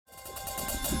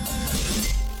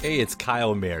Hey, it's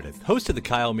Kyle Meredith, host of the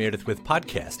Kyle Meredith With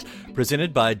podcast,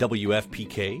 presented by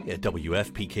WFPK at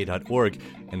WFPK.org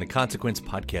and the Consequence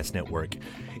Podcast Network.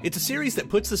 It's a series that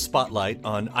puts the spotlight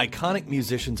on iconic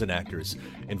musicians and actors,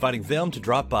 inviting them to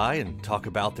drop by and talk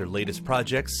about their latest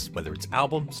projects, whether it's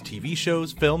albums, TV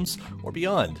shows, films, or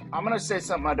beyond. I'm going to say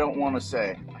something I don't want to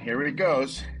say. Here it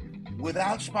goes.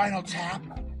 Without Spinal Tap,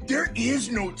 there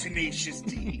is no Tenacious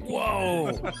D.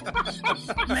 Whoa!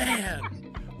 Man!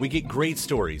 We get great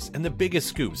stories and the biggest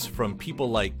scoops from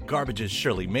people like Garbage's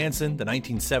Shirley Manson, the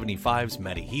 1975's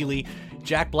Matty Healy,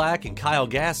 Jack Black and Kyle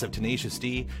Gass of Tenacious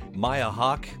D, Maya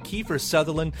Hawke, Kiefer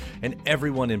Sutherland, and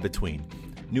everyone in between.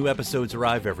 New episodes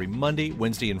arrive every Monday,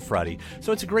 Wednesday, and Friday,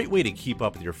 so it's a great way to keep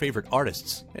up with your favorite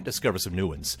artists and discover some new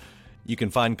ones. You can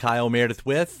find Kyle Meredith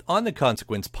With on the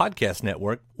Consequence Podcast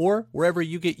Network or wherever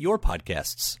you get your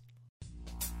podcasts.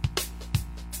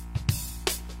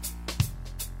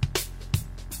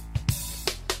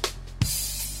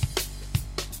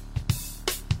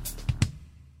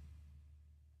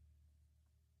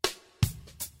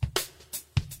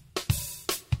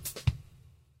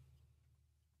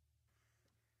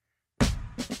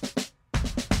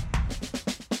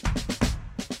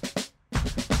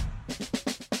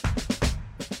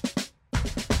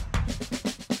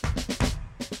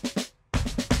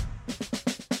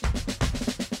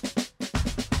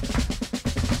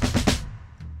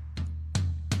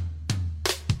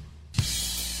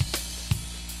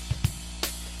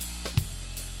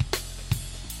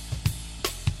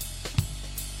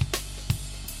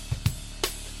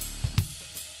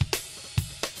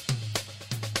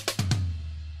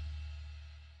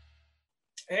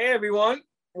 Hey everyone,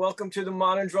 welcome to the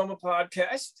Modern Drummer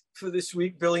Podcast. For this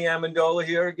week, Billy Amendola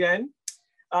here again.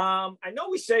 I know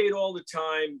we say it all the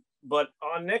time, but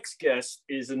our next guest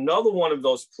is another one of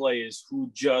those players who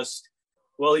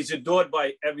he's adored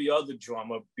by every other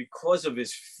drummer because of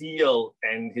his feel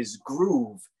and his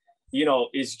groove. You know,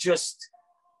 it's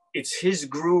his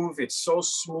groove. It's so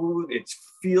smooth. It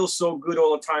feels so good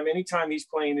all the time. Anytime he's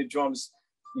playing the drums,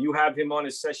 you have him on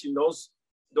a session,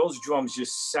 those drums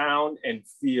just sound and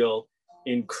feel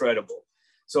incredible.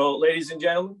 So, ladies and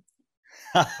gentlemen,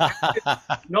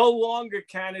 no longer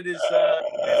Canada's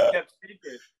kept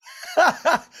secret.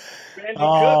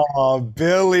 Oh,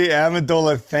 Billy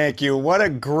Amendola, thank you. What a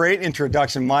great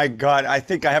introduction. My God, I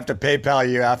think I have to PayPal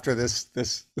you after this.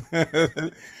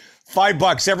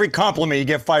 $5 every compliment, you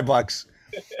get $5.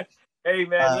 Hey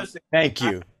man, listen. Thank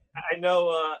you. I know,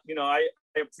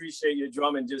 I appreciate your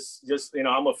drumming. Just,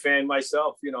 I'm a fan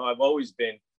myself. I've always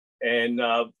been. And,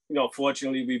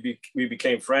 fortunately, we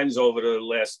became friends over the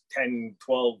last 10,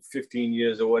 12, 15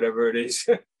 years or whatever it is.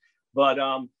 But,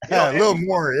 a little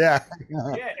more, yeah.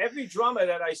 Yeah, every drummer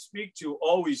that I speak to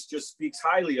always just speaks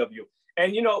highly of you.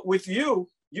 And, with you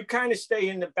kind of stay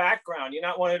in the background. You're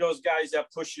not one of those guys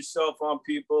that push yourself on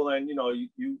people and,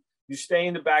 you stay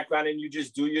in the background and you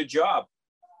just do your job.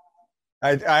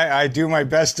 I do my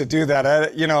best to do that.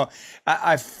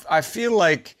 I feel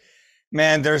like,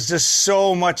 man, there's just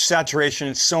so much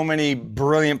saturation, so many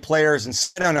brilliant players,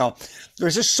 and I don't know.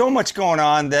 There's just so much going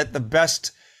on that the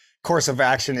best course of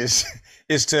action is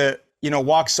to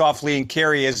walk softly and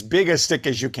carry as big a stick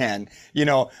as you can.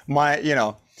 It's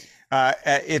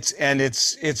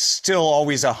still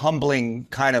always a humbling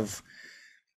kind of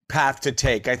path to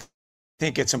take. I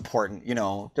think it's important.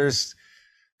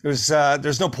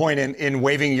 There's no point in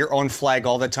waving your own flag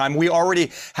all the time. We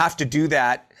already have to do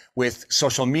that with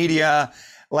social media.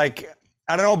 Like,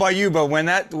 I don't know about you, but when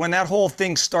that whole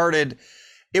thing started,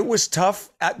 it was tough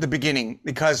at the beginning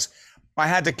because I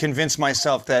had to convince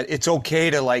myself that it's okay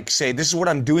to say, this is what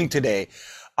I'm doing today.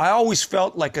 I always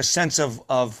felt like a sense of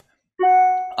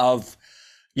am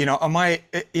I,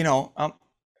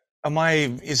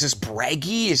 is this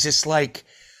braggy? Is this like,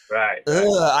 right.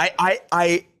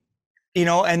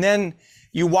 And then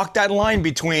you walk that line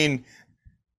between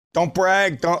don't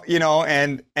brag,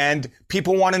 and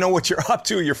people want to know what you're up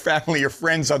to, your family, your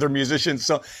friends, other musicians.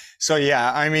 So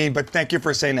yeah, but thank you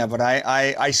for saying that. But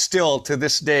I still to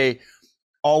this day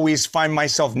always find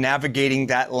myself navigating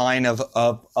that line of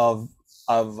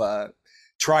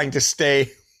trying to stay,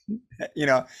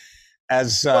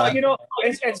 as and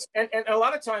a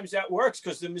lot of times that works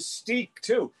because the mystique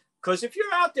too. Because if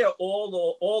you're out there all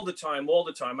the time,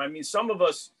 some of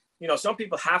us, some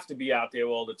people have to be out there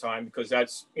all the time because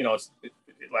that's,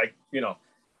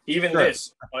 even sure.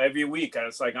 This every week, and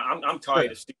it's like I'm tired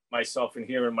sure. of seeing myself and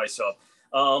hearing myself.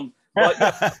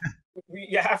 But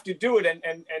you have to do it,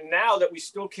 and now that we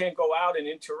still can't go out and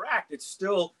interact, it's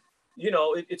still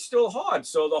it's still hard.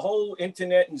 So the whole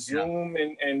internet and Zoom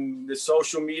and the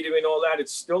social media and all that,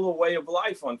 it's still a way of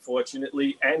life,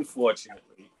 unfortunately and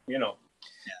fortunately,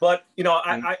 But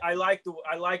I like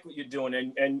what you're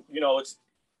doing, and it's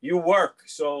you work,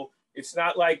 so it's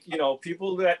not like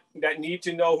people that need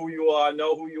to know who you are.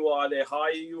 They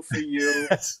hire you for you.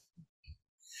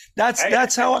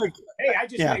 That's how I. Hey, I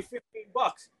just made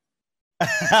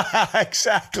 $15.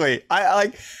 Exactly.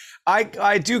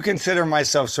 I do consider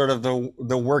myself sort of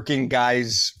the working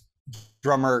guy's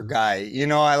drummer guy.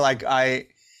 And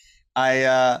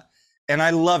I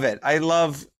love it. I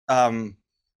love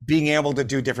being able to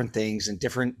do different things and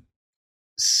different,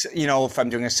 if I'm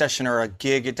doing a session or a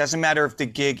gig, it doesn't matter if the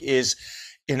gig is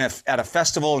at a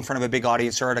festival in front of a big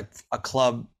audience or at a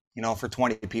club, for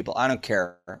 20 people. I don't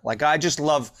care. Like, I just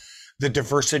love the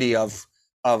diversity of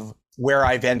where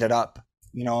I've ended up.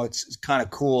 It's kind of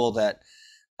cool that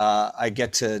I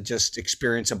get to just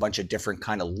experience a bunch of different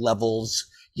kind of levels,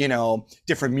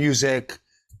 different music.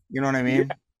 You know what I mean?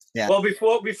 Yeah. Well,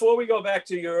 before we go back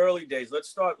to your early days, let's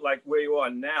start like where you are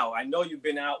now. I know you've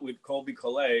been out with Colby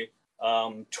Calais,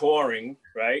 touring,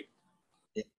 right?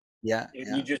 Yeah.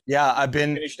 You just I've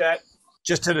been finished that.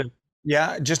 Just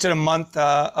did a month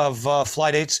of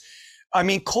fly dates. I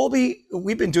mean, Colby,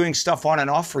 we've been doing stuff on and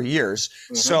off for years.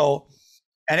 Mm-hmm. So,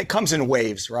 and it comes in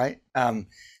waves, right?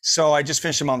 So I just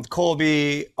finished a month with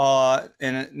Colby. In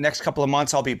the next couple of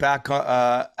months, I'll be back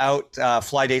out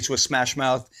fly dates with Smash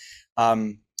Mouth.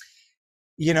 The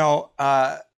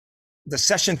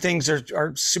session things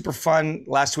are super fun.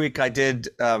 Last week I did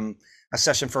a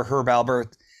session for Herb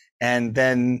Alpert, and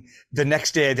then the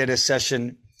next day I did a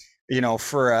session,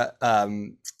 for a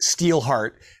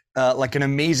Steelheart, like an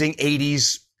amazing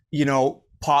 80s,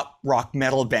 pop rock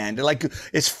metal band. Like,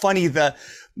 it's funny the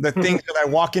things that I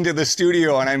walk into the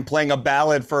studio and I'm playing a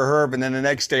ballad for Herb, and then the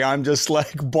next day I'm just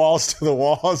like balls to the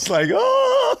walls, like,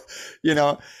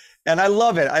 and I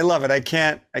love it. I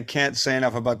can't say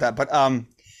enough about that. But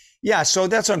so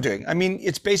that's what I'm doing. I mean,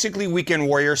 it's basically weekend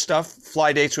warrior stuff,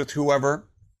 fly dates with whoever.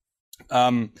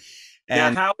 And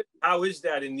how is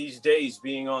that in these days,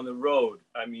 being on the road?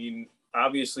 I mean,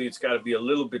 obviously it's got to be a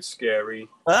little bit scary.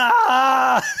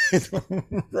 I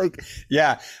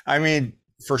mean,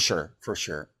 for sure.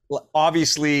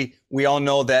 Obviously, we all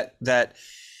know that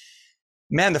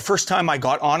man, the first time I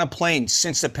got on a plane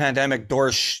since the pandemic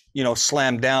doors,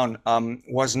 slammed down,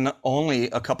 wasn't only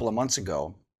a couple of months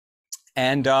ago.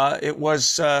 And it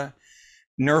was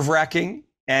nerve-wracking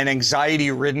and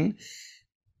anxiety-ridden.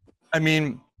 I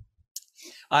mean,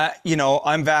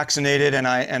 I'm vaccinated, and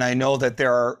I know that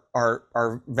there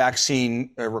are vaccine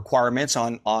requirements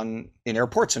on in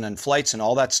airports and in flights and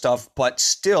all that stuff. But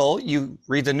still, you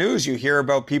read the news, you hear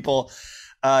about people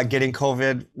getting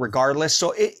COVID regardless.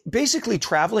 So basically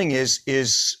traveling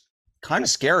is kind of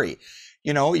scary.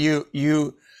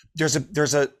 There's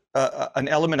an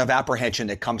element of apprehension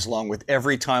that comes along with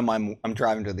every time I'm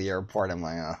driving to the airport. I'm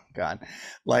like, oh God,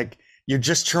 like, you're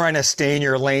just trying to stay in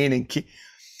your lane and keep,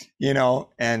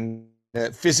 and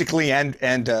physically and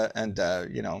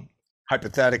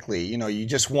hypothetically, you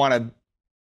just want to,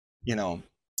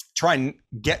 try and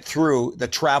get through the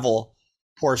travel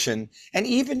portion. And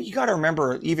even, you got to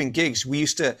remember, even gigs, we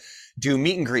used to do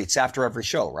meet and greets after every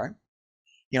show, right?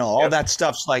 All that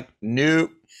stuff's like new.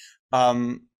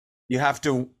 You have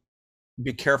to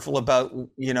be careful about,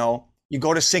 you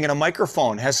go to sing in a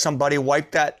microphone, has somebody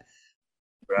wipe that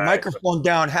microphone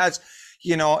down,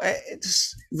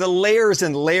 it's the layers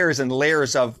and layers and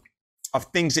layers of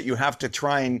things that you have to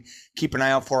try and keep an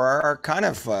eye out for are kind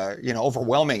of,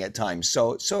 overwhelming at times.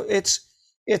 So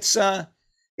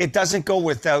it doesn't go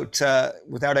without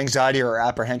anxiety or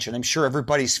apprehension. I'm sure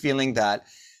everybody's feeling that.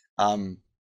 I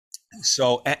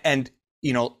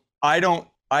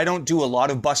don't do a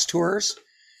lot of bus tours.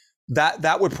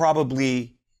 That would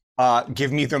probably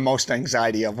give me the most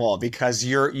anxiety of all, because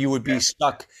you would be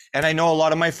stuck. And I know a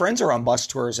lot of my friends are on bus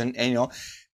tours, and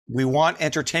we want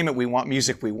entertainment, we want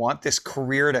music, we want this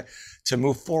career to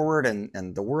move forward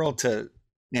and the world to,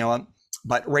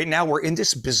 but right now we're in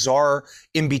this bizarre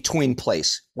in-between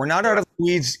place. We're not out of the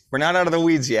weeds. We're not out of the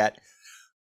weeds yet.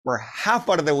 We're half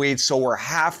out of the weeds. So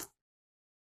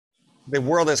the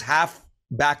world is half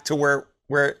back to where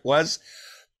it was.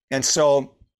 And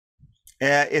so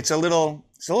it's a little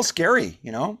scary,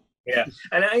 Yeah.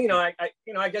 And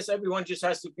I guess everyone just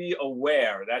has to be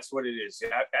aware. That's what it is.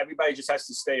 Everybody just has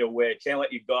to stay aware. Can't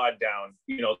let your guard down,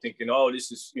 thinking, oh,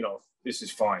 this is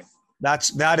fine.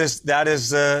 That is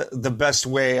the best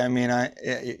way. I mean,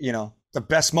 the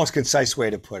best, most concise way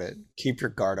to put it. Keep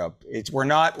your guard up. We're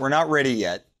not ready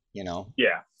yet, Yeah.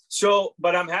 So,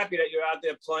 but I'm happy that you're out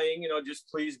there playing. Just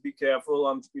please be careful.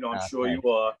 I'm sure thanks. you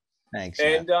are. Thanks.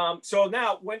 And so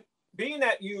now, being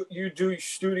that you do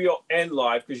studio and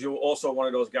live, because you're also one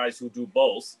of those guys who do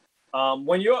both.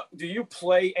 Do you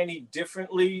play any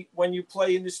differently when you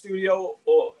play in the studio,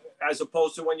 or as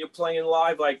opposed to when you're playing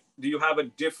live? Like, do you have a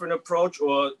different approach,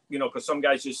 or because some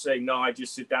guys just say, no, I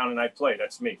just sit down and I play.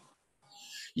 That's me.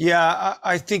 Yeah,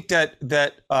 I think that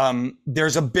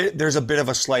there's a bit of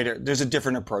there's a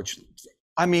different approach.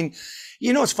 I mean,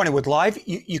 it's funny with live,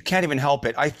 you can't even help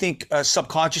it. I think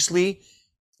subconsciously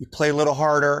you play a little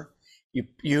harder.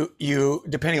 You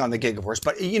depending on the gig, of course,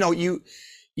 but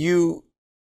you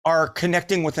are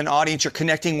connecting with an audience. You're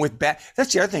connecting with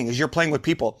that's the other thing, is you're playing with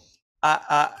people.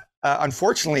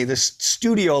 Unfortunately, this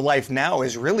studio life now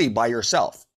is really by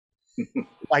yourself.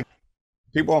 Like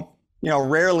people,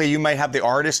 rarely you might have the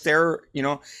artist there,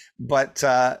 but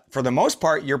for the most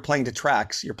part, you're playing to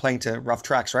tracks. You're playing to rough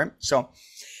tracks, right?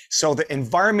 So the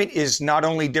environment is not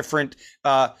only different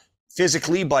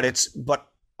physically, but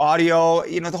audio,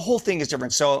 the whole thing is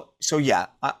different. So yeah,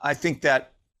 I think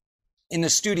that in the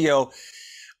studio,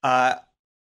 I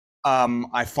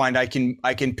find I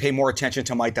can pay more attention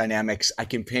to my dynamics. I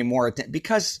can pay more attention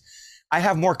because I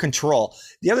have more control.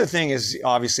 The other thing is,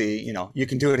 obviously, you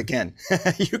can do it again.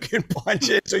 You can punch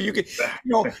it, so you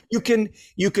can,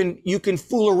 you can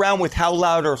fool around with how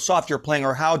loud or soft you're playing,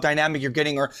 or how dynamic you're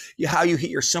getting, or how you hit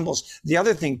your cymbals. The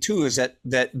other thing too is that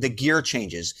the gear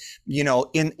changes.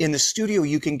 In the studio,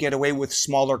 you can get away with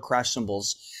smaller crash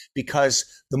cymbals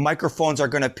because the microphones are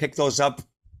going to pick those up,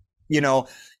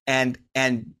 and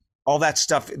all that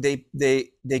stuff. They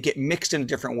get mixed in a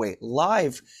different way.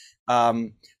 Live,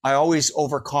 I always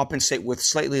overcompensate with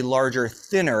slightly larger,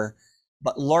 thinner,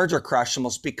 but larger crash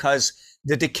cymbals, because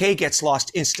the decay gets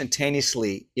lost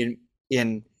instantaneously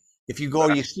if you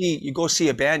go see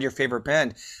a band, your favorite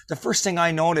band. The first thing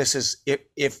I notice is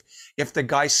if the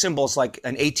guy's cymbals like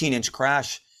an 18-inch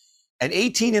crash, an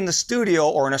 18 in the studio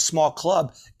or in a small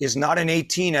club is not an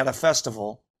 18 at a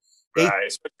festival. Right,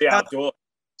 especially outdoor.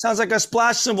 Sounds like a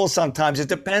splash cymbal sometimes. It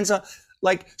depends on,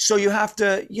 so you have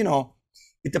to,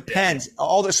 it depends.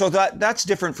 So that's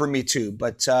different for me too.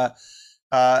 But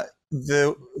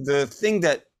the thing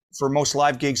that for most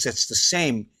live gigs that's the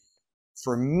same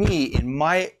for me in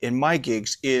my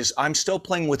gigs is I'm still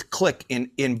playing with click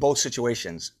in both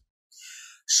situations.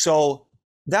 So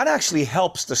that actually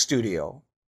helps the studio.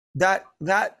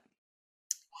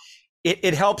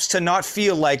 It helps to not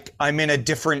feel like I'm in a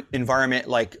different environment,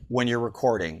 like when you're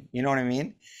recording. You know what I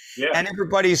mean? Yeah. And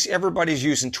everybody's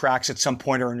using tracks at some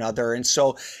point or another. And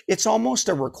so it's almost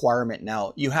a requirement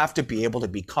now. You have to be able to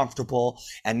be comfortable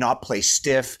and not play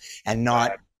stiff and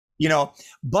not,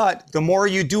 but the more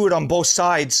you do it on both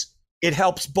sides, it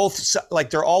helps both,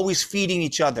 like they're always feeding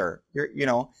each other, Yep.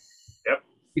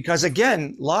 Because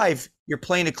again, live, you're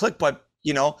playing a click, but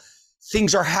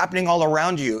things are happening all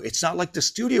around you. It's not like the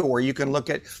studio where you can look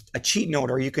at a cheat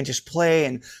note or you can just play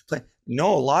and play.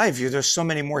 No, live, there's so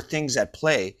many more things at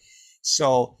play.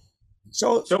 So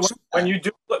when you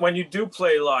do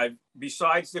play live,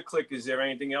 besides the click, is there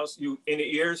anything else you're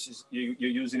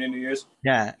using in the ears?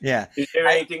 Yeah. Is there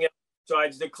anything else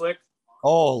besides the click?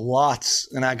 Oh,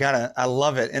 lots. And I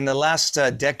love it. In the last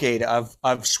decade,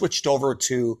 I've switched over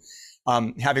to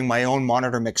having my own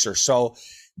monitor mixer. So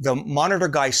the monitor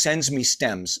guy sends me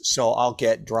stems. So I'll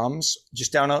get drums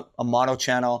just down a mono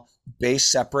channel, bass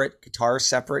separate, guitar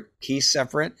separate, keys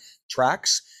separate,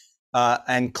 tracks,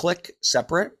 and click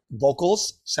separate,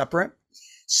 vocals separate.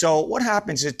 So what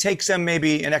happens, it takes them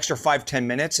maybe an extra 5-10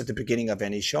 minutes at the beginning of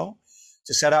any show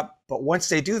to set up. But once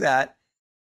they do that,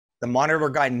 the monitor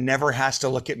guy never has to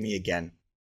look at me again.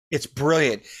 It's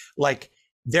brilliant. Like,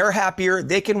 they're happier.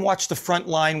 They can watch the front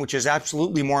line, which is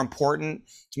absolutely more important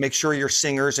to make sure your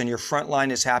singers and your front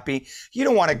line is happy. You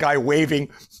don't want a guy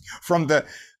waving from the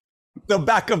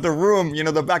back of the room,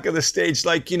 the back of the stage,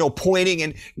 like, pointing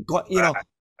and,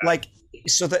 like,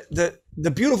 so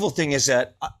the beautiful thing is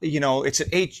that, it's an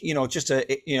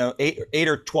 8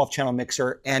 or 12 channel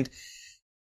mixer. And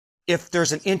if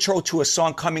there's an intro to a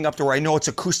song coming up to where I know it's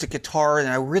acoustic guitar and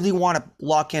I really want to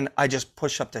lock in, I just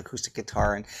push up the acoustic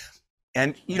guitar and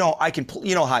I can,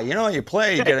 how you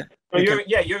play.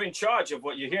 You're in charge of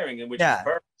what you're hearing, which is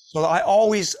perfect. So I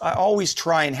always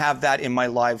try and have that in my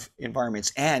live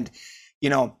environments, and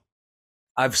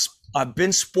I've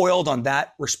been spoiled on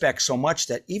that respect so much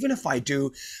that even if I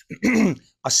do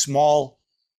a small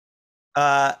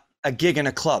a gig in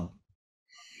a club,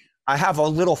 I have a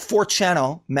little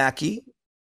 4-channel Mackie.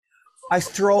 I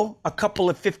throw a couple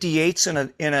of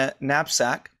 58s in a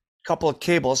knapsack, a couple of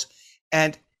cables,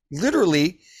 and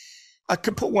literally, I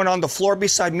could put one on the floor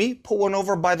beside me, put one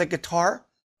over by the guitar,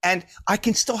 and I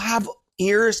can still have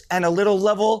ears and a little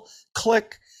level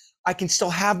click. I can still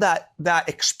have that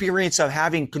experience of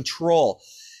having control.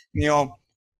 You know,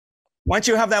 once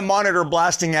you have that monitor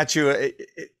blasting at you,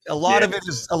 a lot of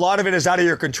it is out of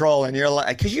your control, and you're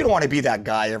like, because you don't want to be that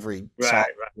guy every right.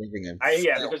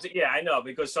 I know,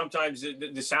 because sometimes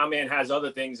the sound man has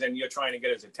other things, and you're trying to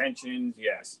get his attention.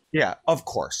 Yes. Yeah, of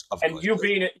course. You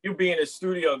being a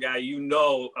studio guy, you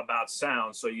know about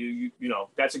sound, so you know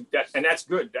that's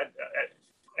good. That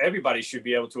everybody should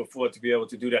be able to afford to be able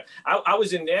to do that. I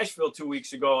was in Nashville 2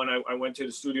 weeks ago, and I went to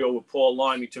the studio with Paul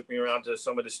Lime. He took me around to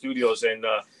some of the studios, and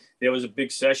there was a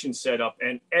big session set up,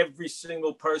 and every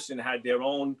single person had their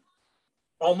own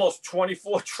almost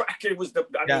 24 track. It was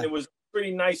it was a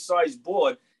pretty nice sized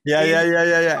board.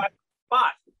 Yeah.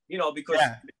 Spot, you know, because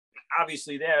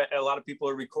obviously there a lot of people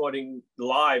are recording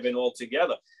live and all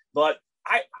together. But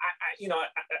I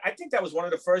think that was one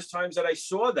of the first times that I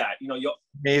saw that. You know,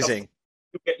 amazing.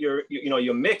 You get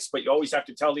your mix, but you always have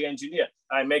to tell the engineer,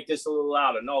 I make this a little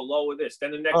louder. No, lower this.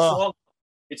 Then the next song,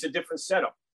 it's a different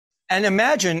setup. And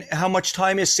imagine how much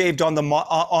time is saved on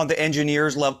the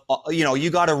engineers level. You know, you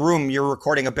got a room, you're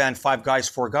recording a band, 5 guys,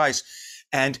 4 guys,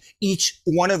 and each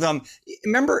one of them,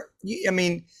 remember, I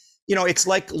mean, you know, it's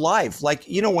like live, like,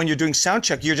 you know, when you're doing sound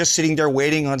check, you're just sitting there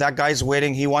waiting. Oh, that guy's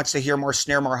waiting. He wants to hear more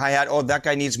snare, more hi-hat. Oh, that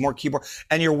guy needs more keyboard.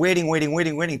 And you're waiting,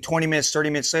 20 minutes, 30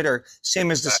 minutes later,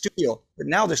 same as the studio. But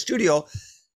now the studio,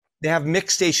 they have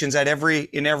mix stations in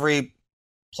every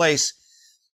place.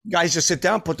 Guys just sit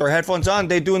down, put their headphones on.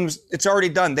 It's already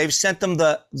done. They've sent them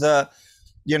the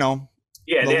you know.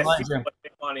 Yeah, they what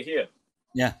they want to hear.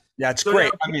 Yeah, it's so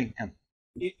great. Now, I mean,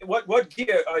 what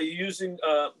gear are you using?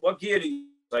 What gear do you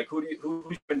like? Who's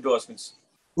your endorsements?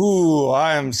 Ooh,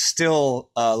 I am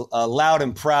still a loud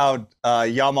and proud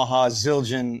Yamaha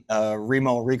Zildjian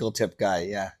Remo Regal tip guy.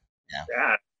 Yeah.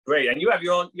 Great. And you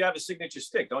have a signature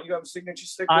stick. Don't you have a signature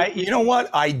stick? You know what?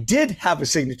 I did have a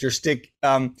signature stick.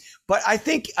 But I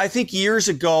think years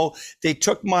ago, they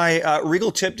took my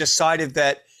Regal tip, decided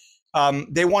that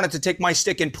they wanted to take my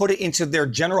stick and put it into their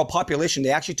general population.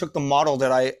 They actually took the model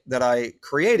that I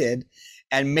created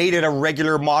and made it a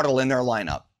regular model in their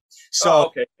lineup. So,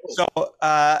 okay, cool. So,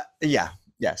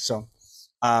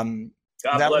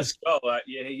 So, God bless Joe.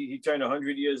 He turned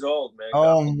 100 years old, man.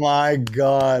 Oh my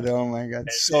God.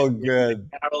 So good.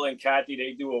 Carol and Kathy,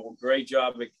 they do a great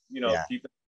job of,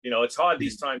 keeping, it's hard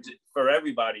these times for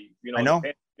everybody. I know.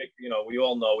 We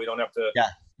all know we don't have to.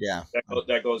 Yeah.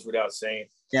 That goes without saying.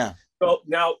 Yeah. So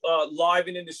now, live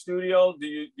and in the studio, do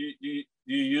you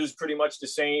use pretty much the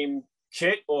same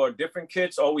kit or different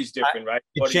kits? Always different, right?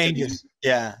 It changes.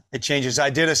 Yeah, it changes. I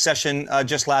did a session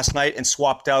just last night and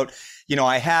swapped out.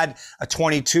 I had a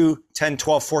 22, 10,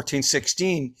 12, 14,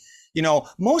 16.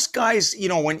 Most guys,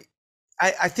 when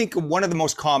I think one of the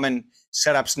most common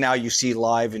setups now you see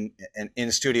live in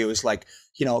the studio is like,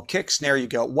 kick, snare, you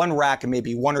got one rack and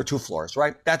maybe 1 or 2 floors,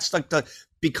 right? That's like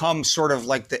become sort of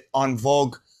like the en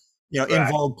vogue, in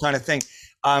vogue kind of thing.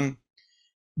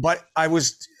 But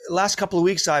last couple of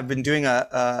weeks, I've been doing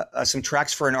some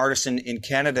tracks for an artist in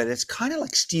Canada that's kind of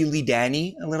like Steely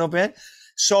Danny a little bit.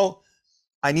 So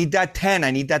I need that 10, I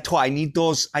need that 12,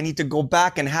 I need to go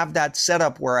back and have that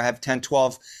setup where I have 10,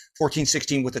 12, 14,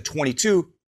 16 with a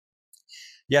 22.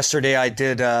 Yesterday, I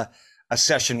did a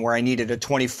session where I needed a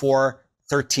 24,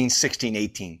 13, 16,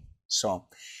 18. So,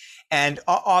 and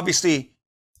obviously,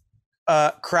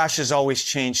 crashes always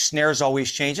change, snares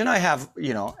always change, and I have,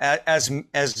 as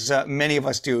many of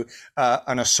us do,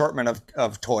 an assortment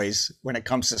of toys when it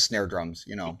comes to snare drums.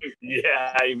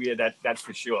 Yeah, that's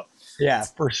for sure. Yeah,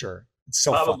 for sure. It's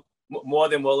so fun. More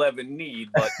than we'll ever need,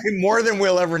 but more than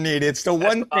we'll ever need. It's the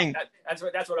one thing. That's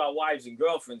what our wives and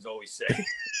girlfriends always say.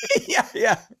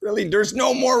 Yeah. Really, there's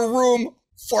no more room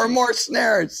for more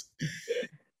snares.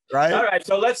 Right. All right.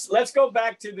 So let's go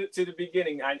back to the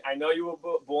beginning. I know you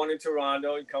were born in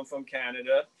Toronto and come from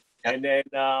Canada, and then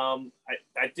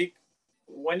I think,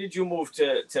 when did you move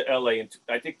to LA?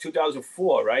 I think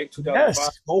 2004, right? 2005.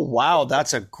 Yes. Oh wow,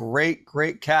 that's a great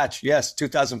catch. Yes,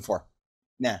 2004.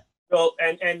 Yeah. So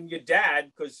and your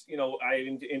dad, because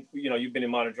you've been in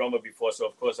Modern Drummer before, so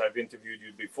of course I've interviewed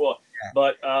you before. Yeah.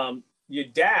 But your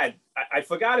dad, I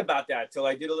forgot about that till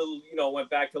I did a little, went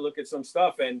back to look at some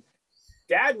stuff, and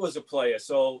Dad was a player.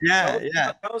 So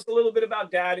tell us a little bit about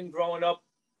Dad and growing up.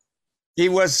 He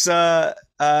was.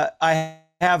 I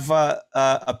have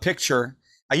a picture.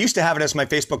 I used to have it as my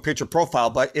Facebook picture profile,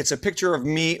 but it's a picture of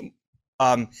me.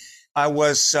 I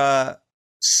was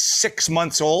 6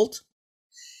 months old.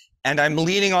 and I'm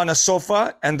leaning on a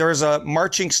sofa, and there's a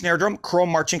marching snare drum, chrome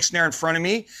marching snare in front of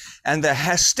me, and the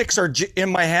sticks are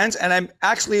in my hands, and I'm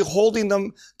actually holding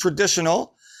them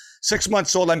traditional. 6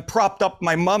 months old, I'm propped up.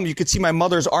 My mom, you could see my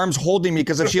mother's arms holding me,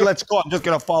 because if she lets go, I'm just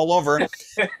gonna fall over.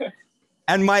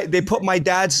 And they put my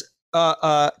dad's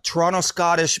Toronto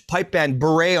Scottish pipe band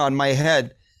beret on my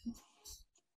head,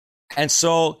 and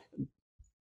so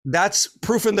that's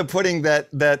proof in the pudding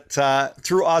that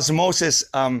through osmosis,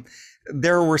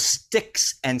 there were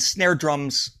sticks and snare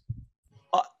drums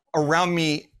around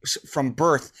me from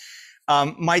birth.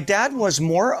 My dad was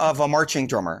more of a marching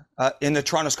drummer in the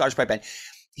Toronto Scottish Pipe Band.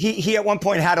 He at one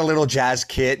point had a little jazz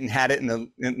kit and had it in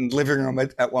the living room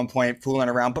at one point, fooling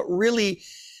around. But really,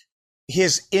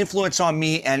 his influence on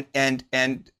me and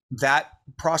that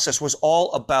process was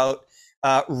all about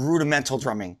rudimental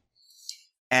drumming.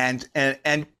 And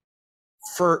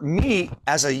for me,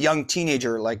 as a young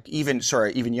teenager,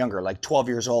 even younger, like 12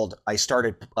 years old, I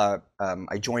started, I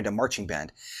joined a marching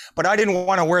band, but I didn't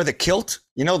want to wear the kilt,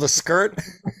 the skirt.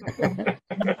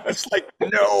 It's like,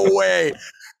 no way.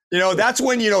 That's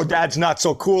when, dad's not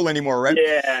so cool anymore, right?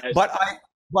 Yeah. But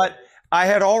I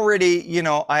had already,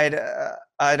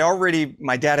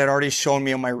 my dad had already shown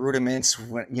me my rudiments,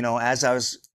 as I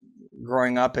was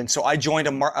growing up. And so I joined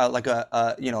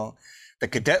the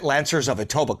Cadet Lancers of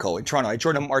Etobicoke in Toronto. I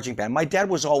joined a marching band. My dad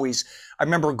was always, I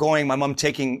remember my mom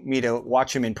taking me to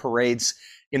watch him in parades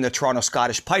in the Toronto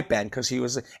Scottish Pipe Band, because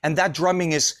and that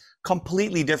drumming is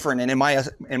completely different. And in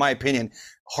my opinion,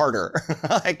 harder.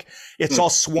 Like it's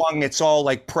all swung. It's all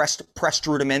like pressed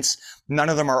rudiments. None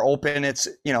of them are open. It's,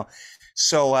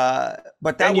 so,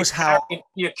 but that was how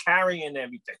you're carrying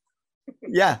everything.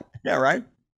 Yeah. Right.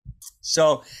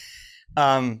 So,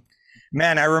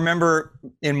 man, I remember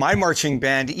in my marching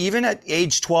band, even at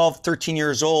age 12, 13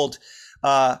 years old,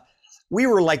 we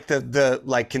were like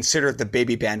considered the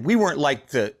baby band. We weren't like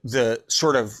the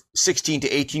sort of 16 to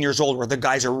 18 years old where the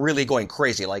guys are really going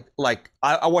crazy.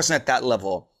 I wasn't at that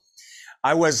level.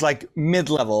 I was like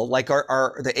mid-level, like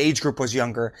the age group was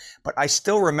younger, but I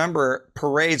still remember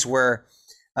parades where,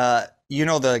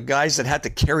 the guys that had to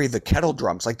carry the kettle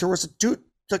drums, like there was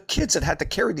the kids that had to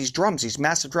carry these drums, these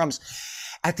massive drums.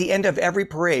 At the end of every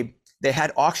parade, they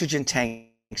had oxygen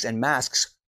tanks and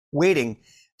masks waiting.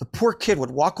 The poor kid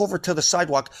would walk over to the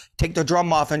sidewalk, take the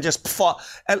drum off, and just fall.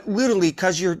 And literally,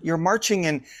 because you're marching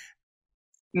in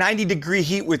 90-degree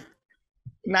heat with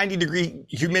 90-degree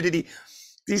humidity.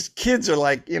 These kids are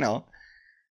like,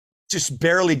 just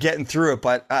barely getting through it.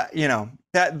 But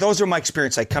those are my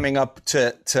experience, like coming up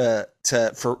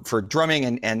for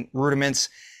drumming and rudiments.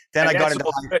 Then I got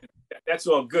into. That's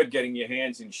all good, getting your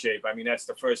hands in shape. I mean, that's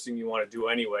the first thing you want to do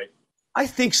anyway. I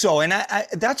think so. And I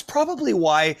that's probably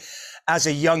why, as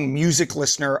a young music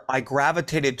listener, I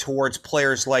gravitated towards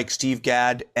players like Steve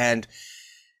Gadd and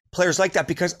players like that,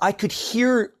 because I could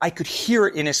hear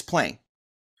it in his playing.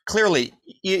 Clearly,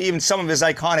 even some of his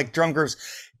iconic drum grooves,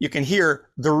 you can hear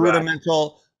the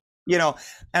rudimental, and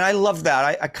I love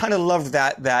that. I kind of love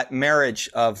that marriage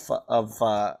of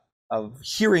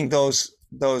hearing those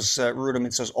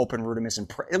rudiments, those open rudiments,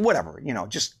 and whatever,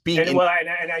 just being. And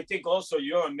I think also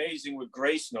you're amazing with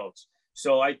grace notes.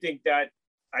 So I think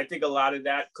a lot of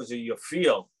that, because of your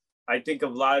feel, I think a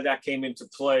lot of that came into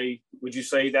play. Would you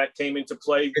say that came into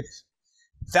play?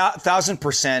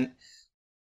 1,000%.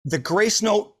 The grace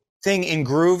note thing in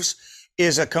grooves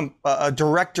is a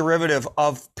direct derivative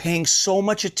of paying so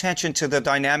much attention to the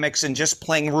dynamics and just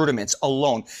playing rudiments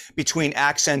alone between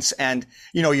accents and,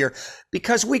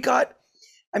 because we got.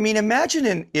 I mean,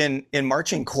 imagine in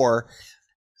marching corps,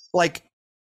 like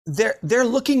they're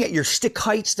looking at your stick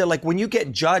heights. They're like, when you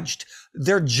get judged,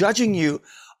 they're judging you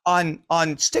on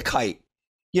stick height.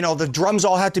 The drums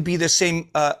all had to be the same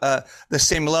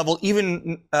level,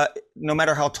 even no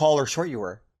matter how tall or short you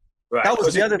were. Right. That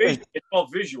was the other thing. It's all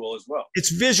visual as well.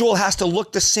 It's visual, has to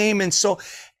look the same, and so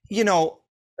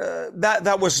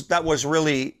that was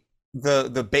really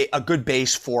a good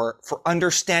base for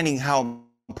understanding how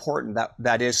important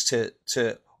that is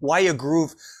to why a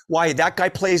groove, why that guy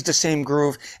plays the same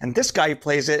groove and this guy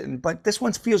plays it, but this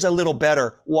one feels a little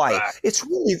better. Why? Right.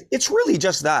 It's really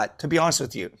just that, to be honest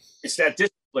with you. It's that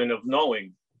discipline of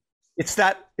knowing. It's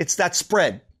that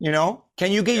spread,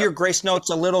 Can you get your grace notes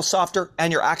a little softer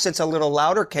and your accents a little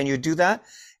louder? Can you do that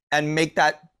and make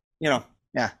that, yeah.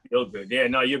 Feel good. Yeah,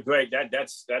 no, you're great.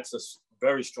 That's a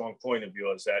very strong point of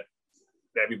yours, that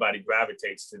everybody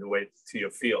gravitates to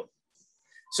your feel.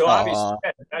 So obviously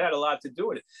that had a lot to do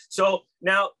with it. So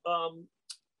now,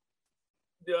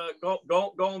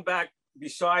 going back,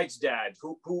 besides Dad,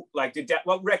 who like did Dad?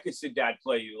 What records did Dad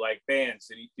play you? Like bands?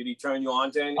 Did he turn you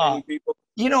on to any people?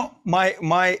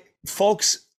 My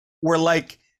folks were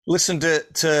like, listen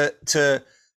to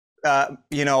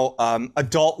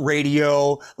adult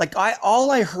radio. Like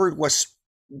all I heard was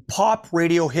pop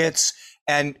radio hits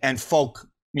and folk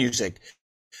music.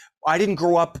 I didn't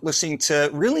grow up listening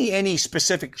to really any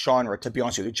specific genre, to be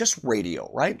honest with you, just radio,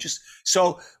 right? Just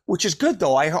so, which is good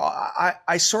though.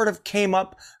 I sort of came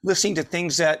up listening to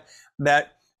things that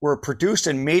were produced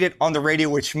and made it on the radio,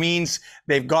 which means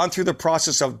they've gone through the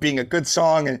process of being a good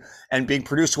song and being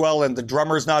produced well, and the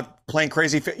drummer's not playing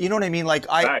crazy. You know what I mean? Like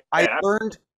I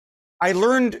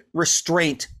learned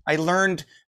restraint. I learned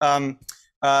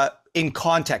in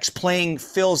context, playing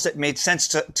fills that made sense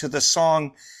to the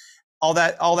song. All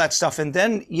that stuff. And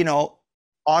then,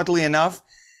 oddly enough,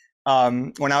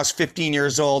 when I was 15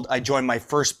 years old, I joined my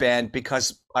first band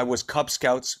because I was Cub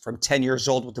Scouts from 10 years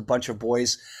old with a bunch of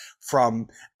boys from,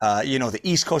 the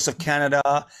East Coast of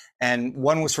Canada. And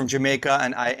one was from Jamaica.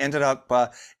 And I ended up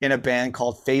in a band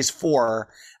called Phase 4,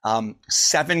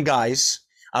 7 guys.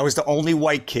 I was the only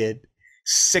white kid,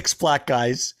 6 black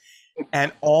guys.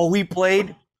 And all we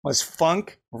played was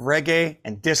funk, reggae,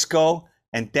 and disco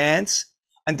and dance.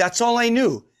 And that's all I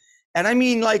knew. And I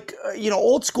mean, like,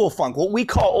 old school funk. What we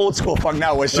call old school funk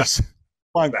now was just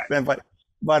funk. Then, but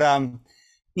the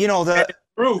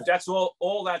groove. That's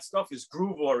all that stuff is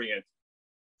groove oriented.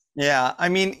 Yeah. I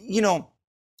mean,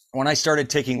 when I started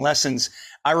taking lessons,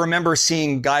 I remember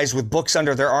seeing guys with books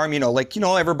under their arm,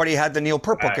 everybody had the Neil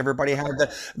Peart book. Everybody had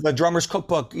the drummer's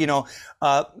cookbook,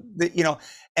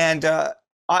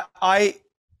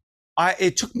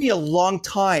 it took me a long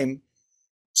time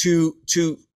to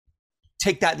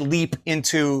take that leap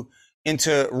into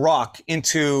rock,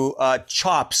 into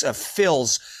chops,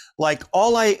 fills. Like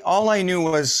all I knew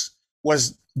was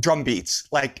drum beats.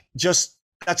 Like just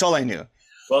that's all I knew.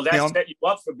 Well, that set you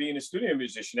up for being a studio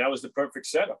musician. That was the perfect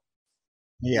setup.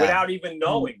 Yeah. Without even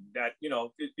knowing that,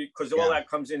 because all that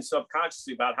comes in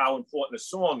subconsciously about how important a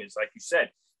song is. Like you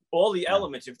said, all the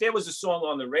elements. If there was a song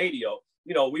on the radio,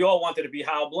 we all wanted to be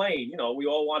Hal Blaine. We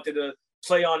all wanted to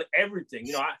play on everything.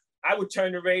 I would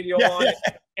turn the radio on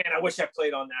and I wish I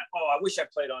played on that. Oh, I wish I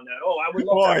played on that. Oh, I would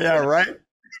love that. Oh, yeah, right.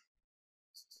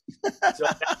 So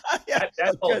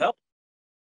that all helped.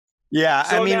 Yeah,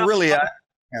 so I mean, now, really.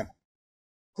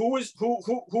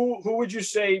 Who would you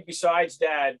say besides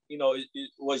Dad,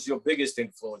 was your biggest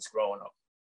influence growing up?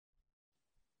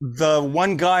 The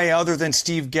one guy other than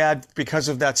Steve Gadd, because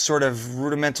of that sort of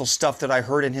rudimental stuff that I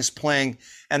heard in his playing,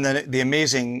 and then the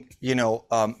amazing,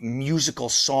 musical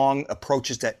song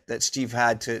approaches that Steve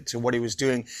had to what he was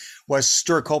doing, was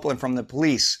Stuart Copeland from The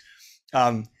Police.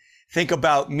 Think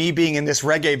about me being in this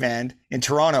reggae band in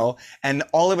Toronto, and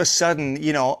all of a sudden,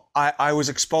 I was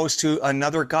exposed to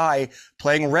another guy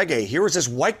playing reggae. Here was this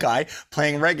white guy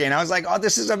playing reggae, and I was like, oh,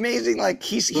 this is amazing. Like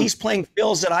he's playing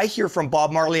fills that I hear from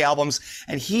Bob Marley albums,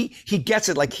 and he gets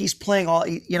it. Like he's playing all,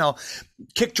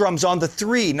 kick drums on the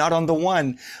 3, not on the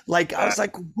 1. Like I was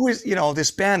like, who is,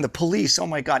 this band, The Police? Oh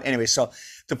my God. Anyway, so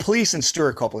The Police and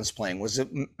Stuart Copeland's playing was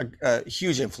a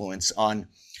huge influence on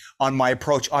my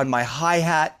approach, on my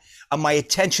hi-hat, on my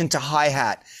attention to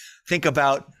hi-hat. Think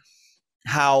about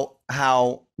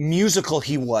how musical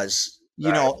he was.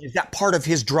 That part of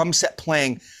his drum set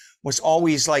playing was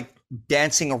always like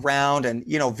dancing around and,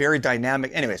 very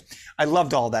dynamic. Anyways, I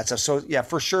loved all that stuff. So yeah,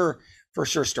 for sure,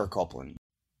 Stuart Copeland.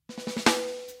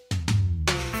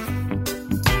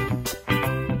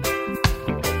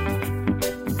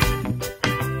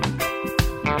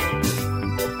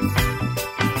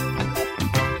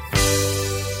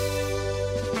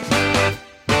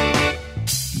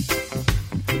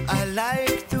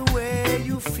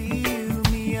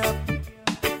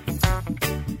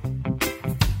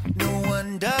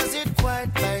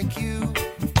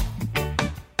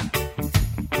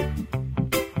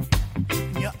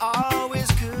 Always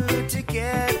good to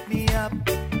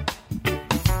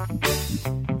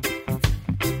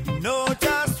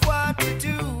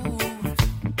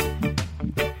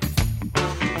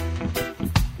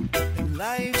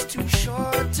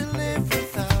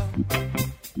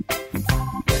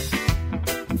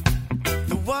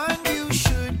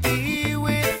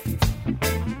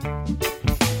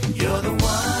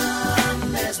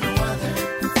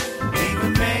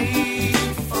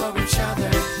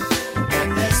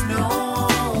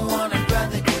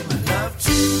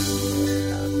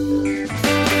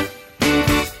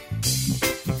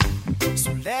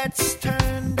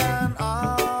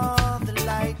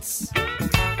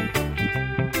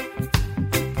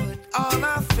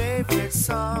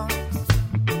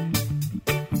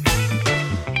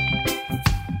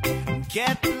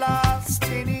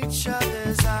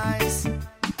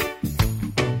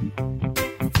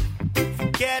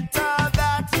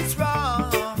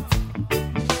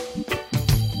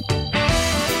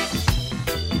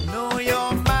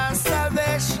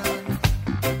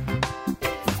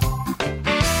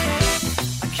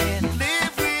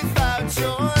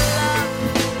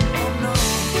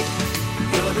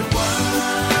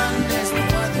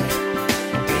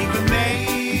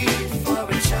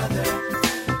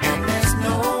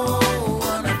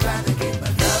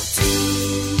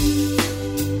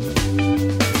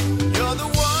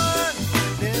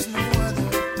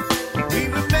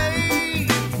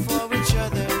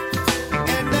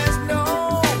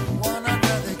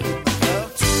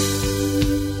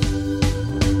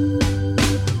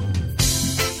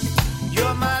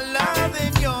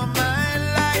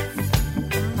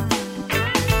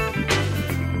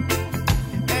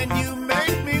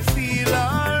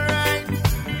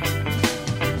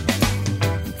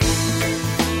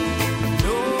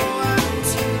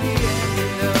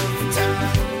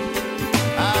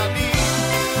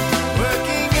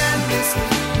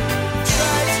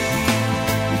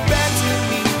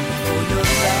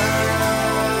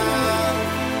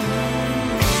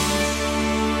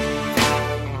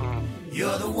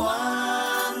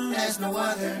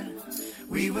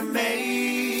were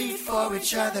made for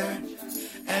each other,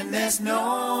 and there's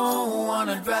no one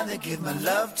I'd rather give my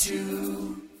love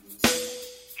to.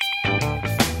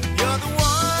 You're the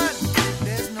one,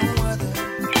 there's no other.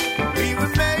 We were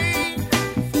made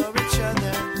for each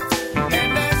other,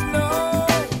 and there's no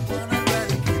one I'd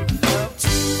rather give my love to.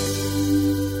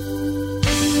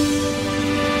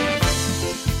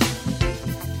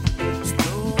 There's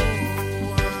no one,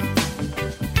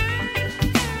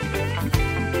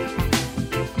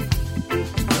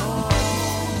 no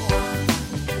one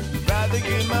I'd rather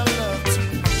give my love to.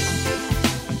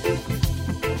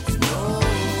 There's no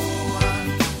one,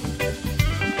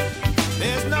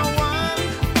 there's no one,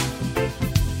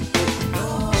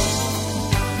 no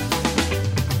one.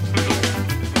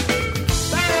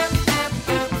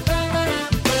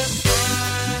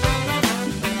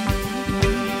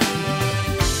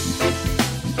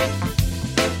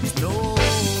 There's no one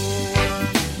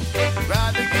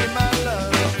rather give my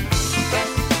love.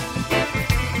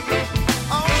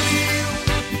 Only you,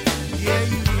 yeah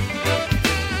you.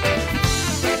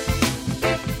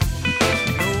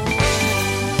 No one,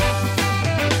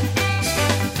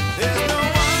 there's no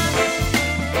one.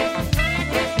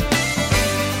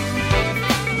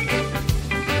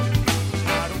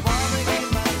 I don't wanna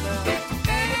give my love to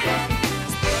anybody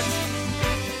else but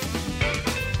you.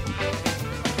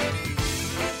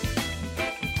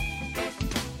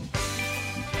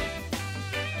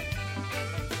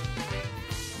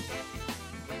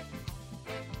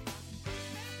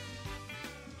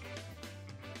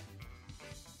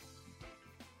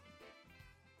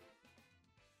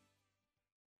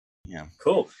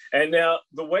 Cool. And now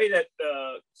the way that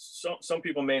some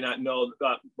people may not know,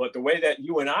 but the way that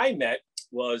you and I met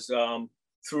was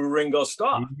through Ringo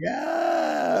Starr.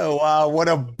 Yeah. Wow. What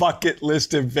a bucket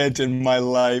list event in my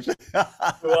life.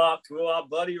 through our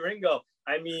buddy Ringo.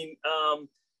 I mean,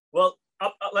 well,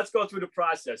 let's go through the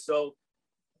process. So,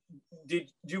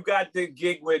 did you got the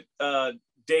gig with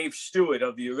Dave Stewart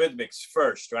of the Eurythmics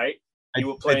first, right? You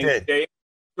were playing with Dave,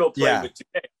 still playing Yeah. with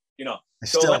today, you know. I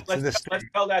So still, let's to this day.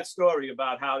 tell that story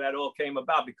about how that all came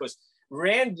about, because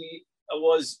Randy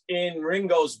was in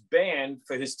Ringo's band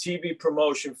for his TV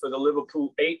promotion for the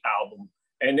Liverpool 8 album.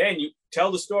 And then you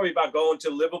tell the story about going to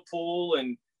Liverpool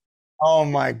and Oh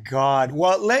my God.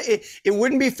 Well, it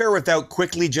wouldn't be fair without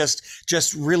quickly just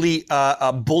really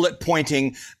bullet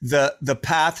pointing the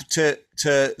path to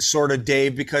sort of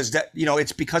Dave, because that, you know,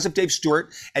 it's because of Dave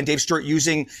Stewart and Dave Stewart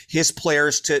using his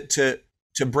players to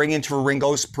bring into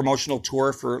Ringo's promotional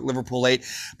tour for Liverpool 8.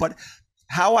 But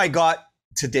how I got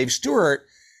to Dave Stewart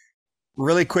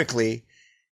really quickly,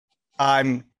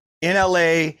 I'm in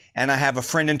LA and I have a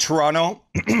friend in Toronto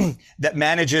that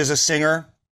manages a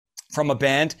singer from a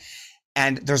band.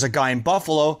 And there's a guy in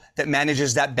Buffalo that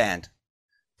manages that band.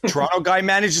 Toronto guy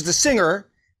manages the singer.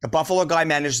 The Buffalo guy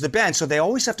manages the band. So they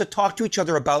always have to talk to each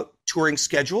other about touring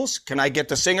schedules. Can I get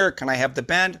the singer? Can I have the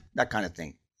band? That kind of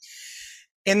thing.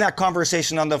 In that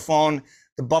conversation on the phone,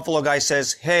 the Buffalo guy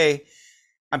says, hey,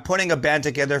 I'm putting a band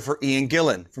together for Ian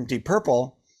Gillan from Deep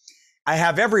Purple. I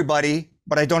have everybody,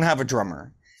 but I don't have a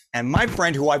drummer. And my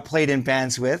friend who I played in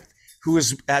bands with, who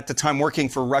was at the time working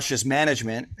for Rush's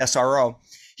management, SRO,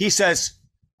 he says,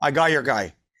 I got your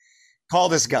guy. Call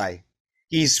this guy.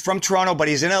 He's from Toronto, but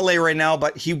he's in LA right now,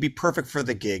 but he'd be perfect for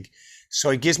the gig. So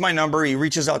he gives my number. He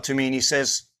reaches out to me and he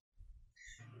says,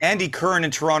 Andy Curran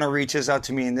in Toronto reaches out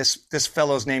to me, and this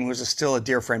fellow's name, who's still a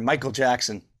dear friend, Michael Lee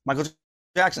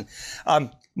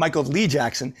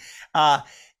Jackson,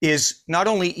 is not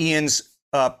Ian's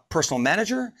personal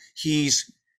manager,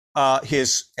 he's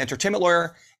his entertainment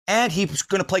lawyer, and he's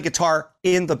going to play guitar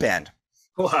in the band.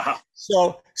 wow.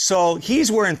 So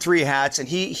he's wearing three hats, and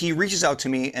he reaches out to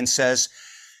me and says,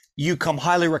 "You come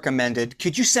highly recommended.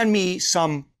 Could you send me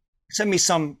some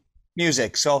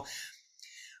music?" So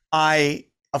I,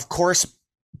 of course,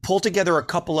 pull together a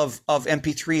couple of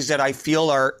MP3s that I feel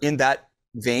are in that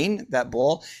vein, that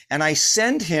bowl, and I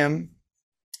send him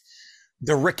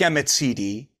the Rick Emmett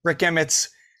CD, Rick Emmett's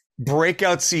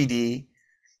breakout CD,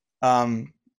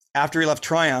 after he left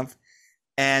Triumph.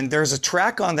 And there's a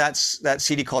track on that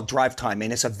CD called Drive Time,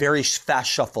 and it's a very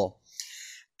fast shuffle.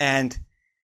 And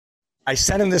I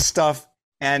sent him this stuff,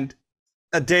 and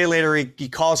a day later he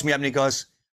calls me up and he goes,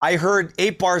 I heard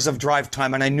 8 bars of Drive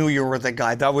Time and I knew you were the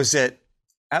guy. That was it.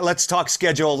 Let's talk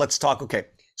schedule. Let's talk. Okay.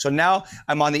 So now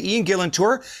I'm on the Ian Gillan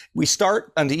tour. We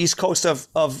start on the East Coast of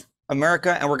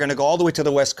America, and we're going to go all the way to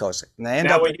the West Coast. And I end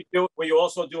Now, up. were you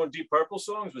also doing Deep Purple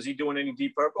songs? Was he doing any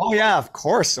Deep Purple? Oh yeah, of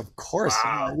course.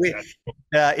 Wow.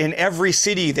 In every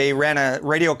city, they ran a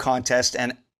radio contest,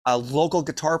 and a local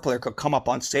guitar player could come up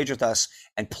on stage with us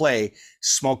and play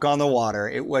 "Smoke on the Water."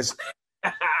 It was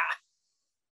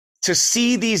To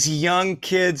see these young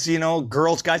kids, you know,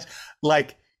 girls, guys,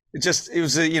 like it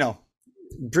was a, you know,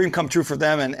 dream come true for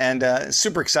them, and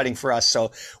super exciting for us.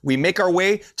 So we make our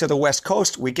way to the West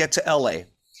Coast. We get to LA.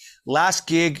 Last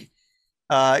gig,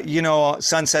 you know,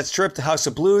 Sunset Strip, the House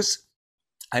of Blues.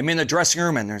 I'm in the dressing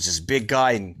room, and there's this big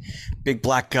guy, and big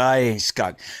black guy. He's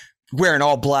got wearing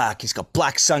all black. He's got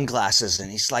black sunglasses,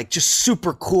 and he's like just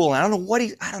super cool. And I don't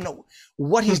know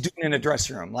what he's doing in the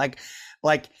dressing room. Like,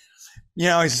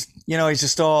 he's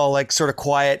just all like sort of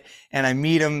quiet. And I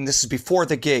meet him. This is before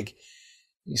the gig.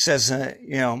 He says,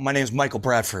 my name's Michael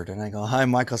Bradford. And I go, hi,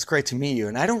 Michael. It's great to meet you.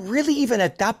 And I don't really even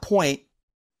at that point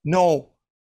know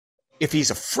if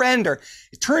he's a friend, or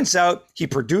it turns out he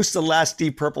produced the last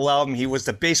Deep Purple album. He was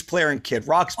the bass player in Kid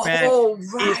Rock's band. Oh,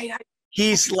 right.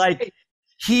 He's like,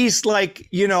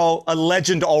 a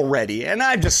legend already. And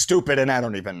I'm just stupid and I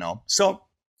don't even know. So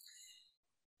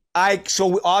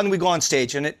we go on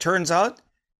stage, and it turns out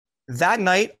that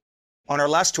night on our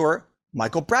last tour,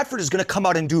 Michael Bradford is going to come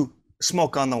out and do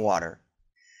Smoke on the Water.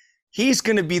 He's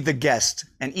going to be the guest,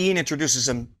 and Ian introduces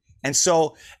him. And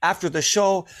so after the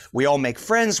show, we all make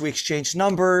friends. We exchange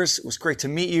numbers. It was great to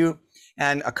meet you.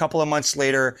 And a couple of months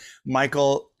later,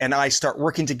 Michael and I start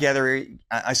working together.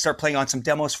 I start playing on some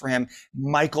demos for him.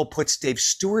 Michael puts Dave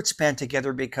Stewart's band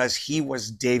together because he was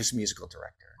Dave's musical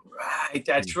director. Right,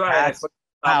 that's right.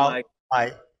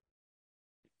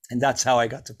 That's how I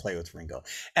got to play with Ringo.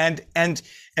 And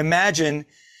imagine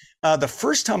the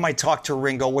first time I talked to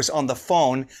Ringo was on the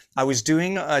phone. I was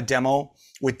doing a demo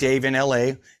with Dave in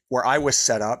LA where I was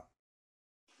set up,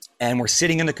 and we're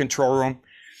sitting in the control room,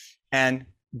 and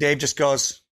Dave just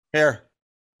goes, here.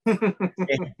 And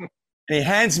he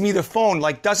hands me the phone,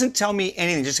 like doesn't tell me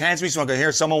anything, just hands me something.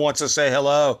 Here, someone wants to say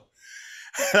hello.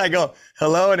 And I go,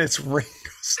 hello, and it's Ringo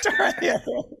Starr.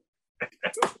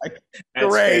 Like,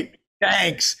 great,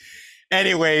 thanks.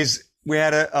 Anyways, we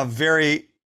had a very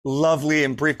lovely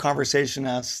and brief conversation.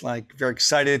 I was like very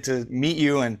excited to meet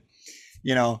you, and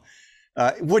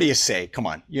what do you say? Come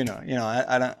on,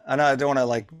 I don't want to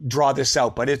like draw this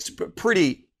out, but it's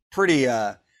pretty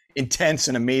intense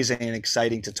and amazing and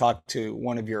exciting to talk to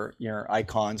one of your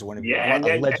icons, one of your and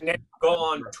then go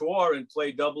on tour and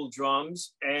play double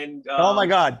drums, and oh my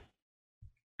God.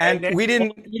 And we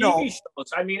didn't, TV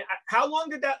shows. I mean, how long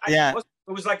did that? It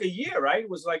was like a year, right? It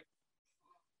was like.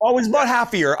 Oh, it was about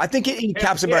half a year. I think it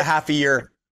caps about half a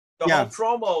year. The whole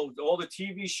promo, all the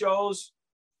TV shows.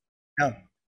 Yeah.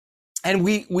 And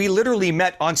we literally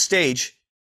met on stage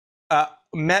at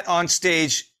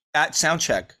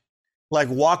soundcheck. Like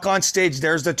walk on stage,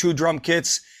 there's the two drum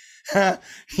kits, and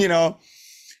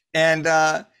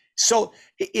so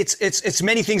it's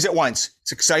many things at once.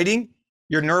 It's exciting.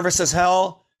 You're nervous as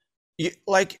hell.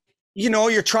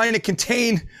 You're trying to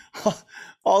contain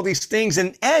all these things,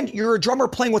 and you're a drummer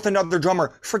playing with another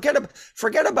drummer. Forget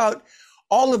about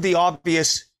all of the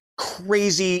obvious,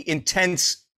 crazy,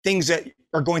 intense things that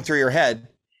are going through your head.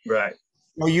 Right.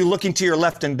 You looking to your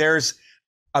left, and there's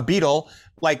a Beatle.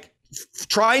 Like,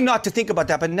 try not to think about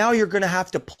that. But now you're going to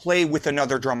have to play with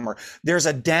another drummer. There's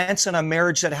a dance and a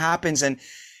marriage that happens, and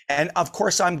of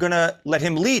course I'm going to let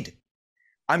him lead.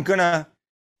 I'm going to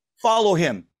follow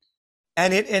him.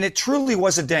 And it truly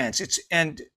was a dance.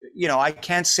 I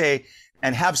can't say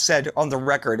and have said on the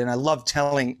record, and I love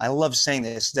saying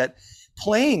this, that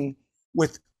playing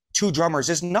with two drummers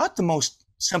is not the most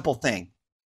simple thing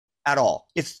at all.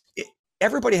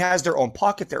 Everybody has their own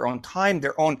pocket, their own time,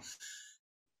 their own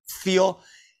feel,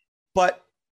 but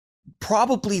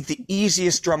probably the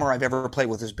easiest drummer I've ever played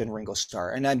with has been Ringo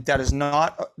Starr. And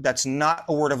that's not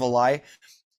a word of a lie.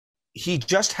 He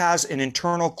just has an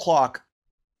internal clock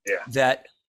that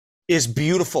is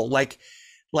beautiful. Like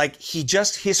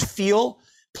his feel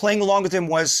playing along with him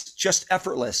was just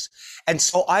effortless. And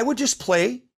so I would just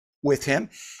play with him.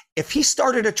 If he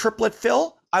started a triplet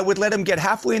fill, I would let him get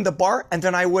halfway in the bar, and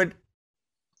then I would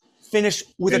finish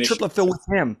with a triplet fill with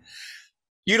him.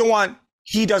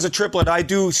 He does a triplet, I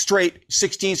do straight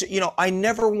 16s. I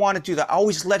never want to do that. I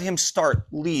always let him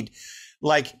lead.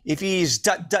 Like if he's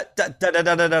da da da da da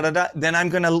da da da da, then I'm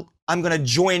gonna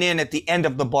join in at the end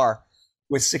of the bar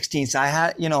with 16s.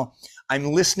 I'm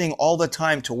listening all the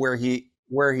time to where he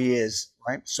is,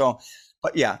 right? So,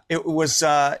 but yeah, it was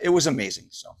amazing.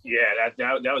 So yeah,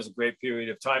 that was a great period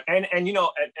of time, and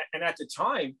at the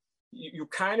time you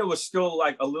kind of was still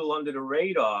like a little under the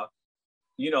radar,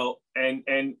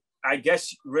 and I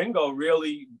guess Ringo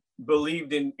really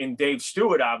believed in Dave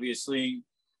Stewart, obviously,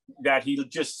 that he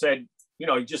just said, he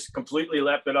just completely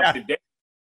left it up to Dave.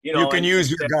 You can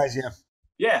use your guys,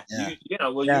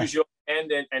 we'll use your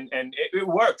band, and it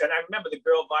worked. And I remember the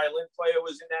girl violin player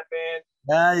was in that band.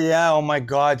 Yeah. Oh my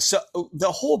God. So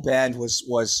the whole band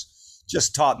was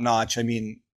just top notch. I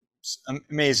mean,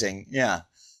 amazing. Yeah.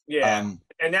 Yeah.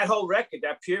 And that whole record,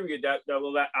 that period, that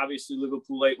obviously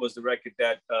Liverpool 8 was the record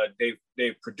that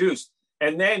Dave produced.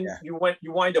 And then you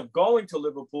wind up going to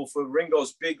Liverpool for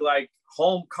Ringo's big like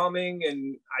homecoming,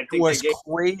 and I think it was they gave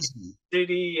crazy.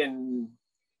 City, and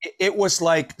it was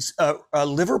like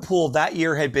Liverpool that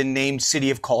year had been named City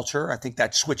of Culture. I think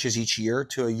that switches each year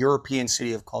to a European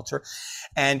City of Culture,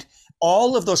 and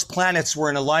all of those planets were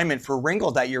in alignment for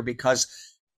Ringo that year because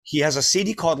he has a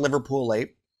CD called Liverpool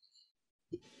 8.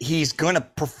 He's going to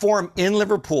perform in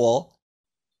Liverpool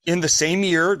in the same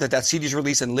year that CD is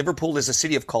released, and Liverpool is a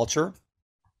City of Culture.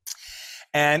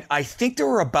 And I think there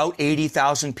were about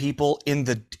 80,000 people in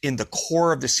the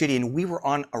core of the city, and we were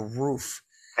on a roof.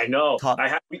 I know.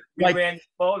 We ran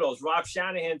photos. Rob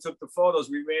Shanahan took the photos.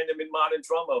 We ran them in Modern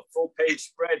Drummer, full page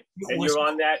spread, and you're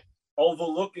on that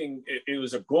overlooking. It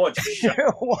was a gorgeous shot.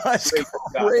 It was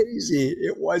crazy.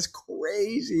 It was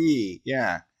crazy.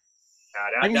 Yeah.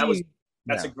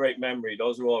 That's a great memory.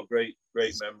 Those are all great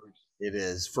memories. It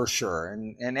is, for sure.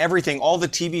 And everything, all the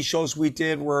TV shows we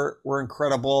did were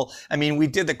incredible. I mean, we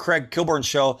did the Craig Kilborn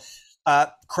show.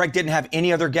 Craig didn't have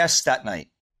any other guests that night.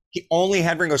 He only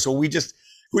had Ringo. So we just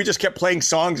kept playing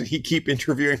songs, and he'd keep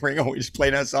interviewing Ringo. We just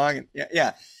played that song. And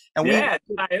yeah. And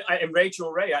and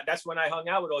Rachel Ray, that's when I hung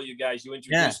out with all you guys. You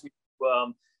introduced me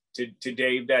to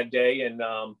Dave that day. And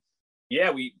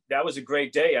that was a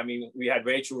great day. I mean, we had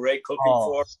Rachel Ray cooking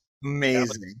for us.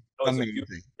 Amazing.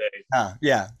 Amazing.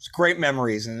 Yeah, it's great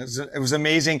memories. And it was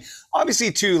amazing.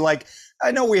 Obviously, too, like, I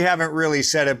know we haven't really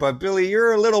said it, but Billy,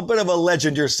 you're a little bit of a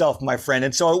legend yourself, my friend.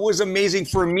 And so it was amazing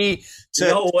for me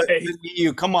to meet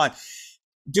you. Come on.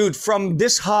 Dude, from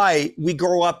this high, we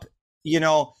grow up,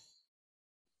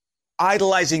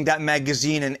 idolizing that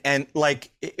magazine. And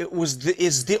like,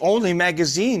 is the only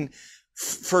magazine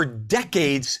for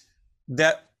decades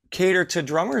that cater to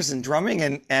drummers and drumming,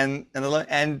 and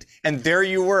there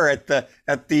you were at the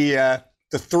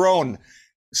throne,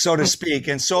 so to speak.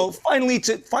 And so finally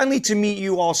to meet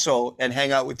you also and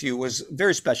hang out with you was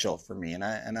very special for me, and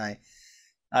I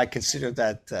consider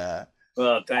that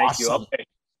well, thank awesome. you. Okay,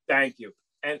 thank you.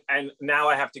 And now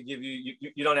I have to give you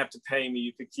don't have to pay me.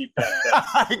 You could keep that.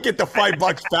 I get the $5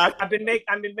 back. I've been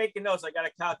making notes. I got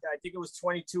to calculate. I think it was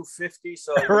 $22.50.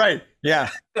 So right, yeah.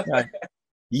 Right.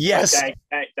 Yes. Thank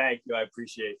you. I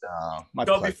appreciate that. My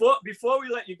so pleasure. before we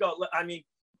let you go, I mean,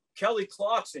 Kelly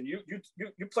Clarkson, you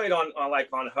played on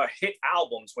her hit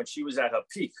albums when she was at her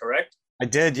peak, correct? I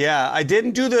did, yeah.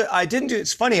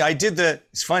 It's funny. I did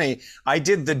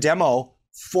the demo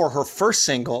for her first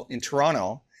single in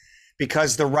Toronto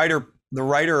because the writer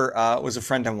was a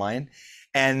friend of mine,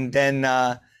 and then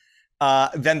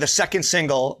the second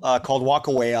single called "Walk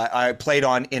Away" I played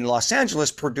on in Los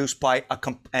Angeles, produced by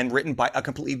and written by a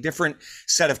completely different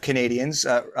set of Canadians,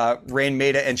 Rain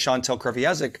Maida and Chantal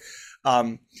Kreviazek.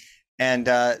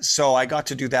 So I got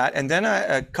to do that, and then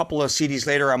a couple of CDs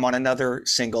later, I'm on another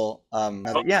single.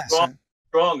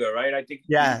 Stronger, right? I think.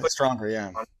 Yeah, Stronger.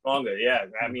 Yeah, Stronger. Yeah,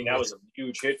 I mean that was a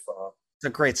huge hit for her. It's a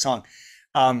great song.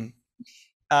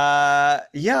 I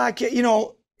get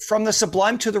from the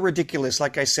sublime to the ridiculous.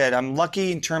 Like I said, I'm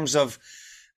lucky in terms of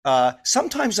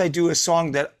sometimes I do a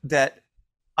song that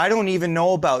I don't even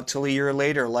know about till a year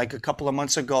later. Like a couple of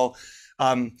months ago,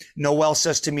 Noel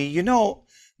says to me,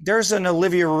 there's an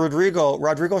Olivia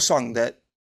Rodrigo song that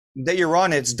you're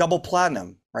on. It's double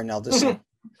platinum right now. This song.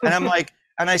 And I'm like,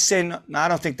 and I say, no, I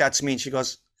don't think that's me. And she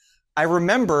goes, I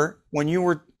remember when you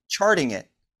were charting it.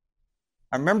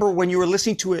 I remember when you were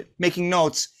listening to it, making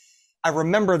notes. I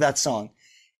remember that song.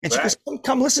 And she goes,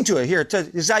 come listen to it. Here,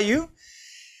 is that you?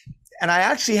 And I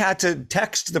actually had to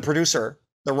text the producer,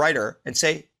 the writer, and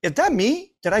say, is that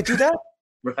me? Did I do that?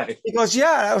 Right. He goes,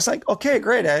 yeah. I was like, okay,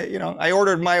 great. I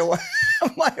ordered my order.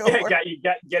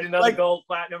 Get another gold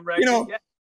platinum record.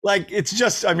 Like it's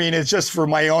just for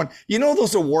my own.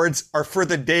 Those awards are for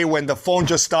the day when the phone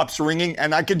just stops ringing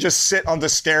and I can just sit on the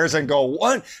stairs and go,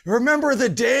 what? Remember the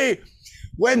day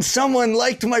when someone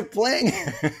liked my playing?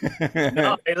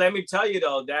 No, and let me tell you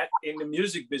though, that in the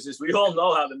music business, we all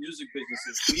know how the music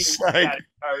business is.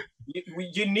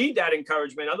 You need that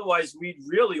encouragement. Otherwise, we'd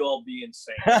really all be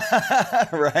insane.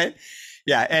 Right.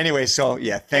 Yeah. Anyway, so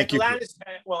yeah, thank you.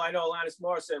 Well, I know Alanis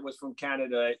Morissette was from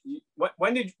Canada.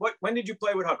 When did you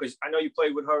play with her? Because I know you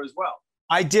played with her as well.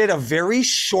 I did a very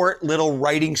short little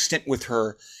writing stint with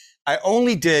her.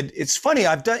 It's funny.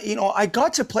 I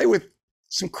got to play with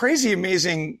some crazy,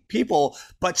 amazing people,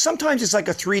 but sometimes it's like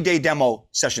a 3-day demo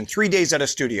session, 3 days at a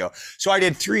studio. So I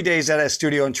did 3 days at a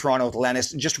studio in Toronto with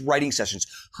Lannis, just writing sessions.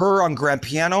 Her on grand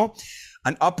piano,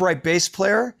 an upright bass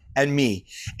player, and me.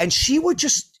 And she would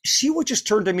just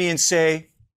turn to me and say,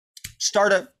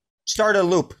 start a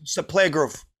loop, so play a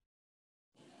groove.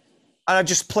 And I'd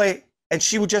just play, and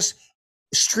she would just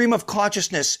stream of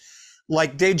consciousness,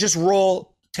 like they just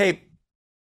roll tape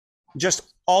just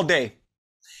all day.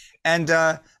 And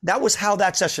that was how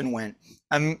that session went.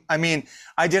 I mean,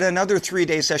 I did another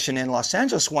 3-day session in Los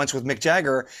Angeles once with Mick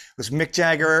Jagger. It was Mick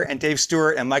Jagger and Dave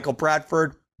Stewart and Michael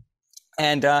Bradford.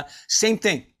 And same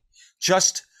thing,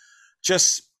 just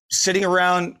sitting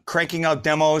around cranking out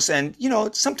demos. And, you know,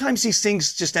 sometimes these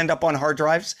things just end up on hard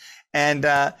drives.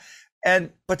 But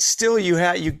still you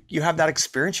have that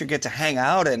experience. You get to hang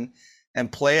out and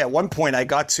play. At one point I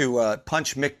got to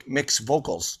punch Mick's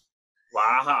vocals.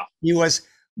 Wow.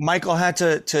 Michael had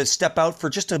to step out for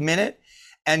just a minute,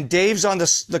 and Dave's on the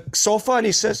sofa, and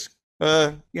he says,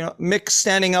 Mick's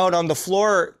standing out on the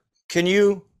floor.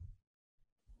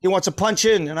 He wants to punch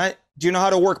in. And do you know how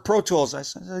to work Pro Tools? I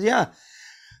said, yeah.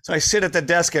 So I sit at the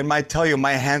desk, and I tell you,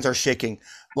 my hands are shaking.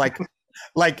 Like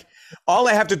all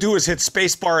I have to do is hit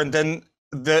spacebar and then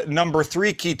the number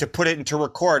 3 key to put it into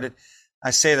record.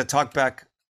 I say the talkback,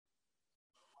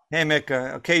 hey, Mick,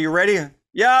 okay, you ready?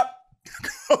 Yeah.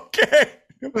 Okay.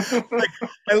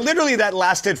 And literally that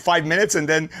lasted 5 minutes, and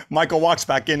then Michael walks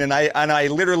back in, and I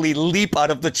literally leap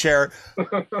out of the chair.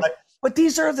 But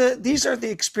these are the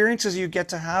experiences you get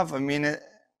to have. I mean,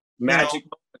 magic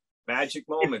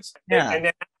moments. Yeah. And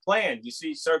then planned. You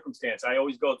see, circumstance. I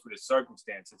always go through the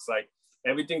circumstance. It's like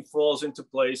everything falls into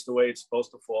place the way it's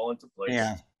supposed to fall into place.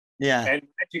 Yeah. Yeah. And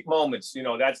magic moments. You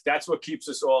know, that's what keeps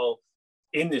us all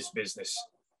in this business.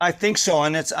 I think so,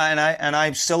 and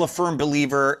I'm still a firm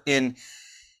believer in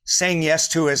saying yes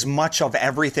to as much of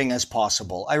everything as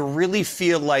possible. I really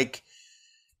feel like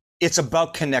it's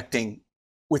about connecting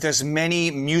with as many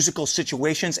musical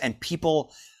situations and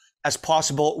people as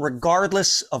possible,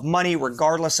 regardless of money,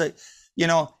 regardless of,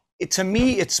 to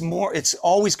me, it's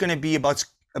always going to be about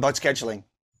scheduling.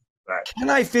 Right.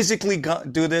 Can I physically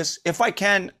do this? If I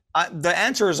can, the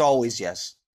answer is always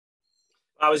yes.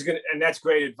 And that's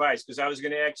great advice, because I was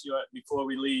going to ask you before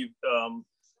we leave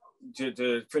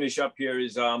to finish up here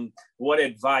is what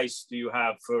advice do you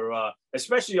have for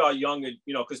especially our younger,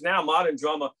 because now modern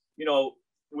drummer,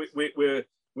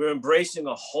 we're embracing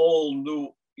a whole new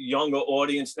younger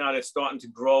audience now that's starting to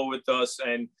grow with us.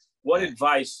 And what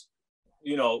advice,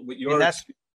 with your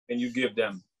experience, can you give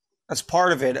them? That's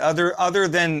part of it. Other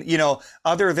than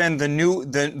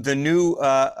the new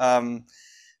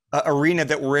arena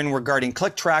that we're in regarding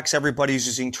click tracks, everybody's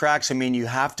using tracks. I mean, you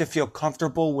have to feel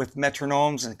comfortable with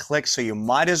metronomes and clicks, so you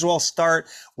might as well start,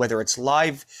 whether it's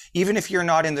live, even if you're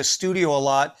not in the studio a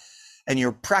lot and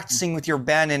you're practicing with your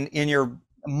band in your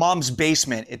mom's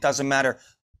basement, it doesn't matter.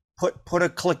 Put a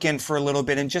click in for a little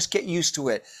bit and just get used to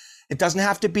it. It doesn't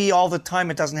have to be all the time.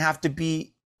 It doesn't have to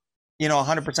be,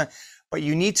 100%, but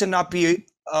you need to not be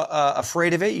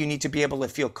afraid of it. You need to be able to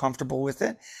feel comfortable with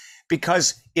it,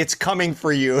 because it's coming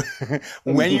for you.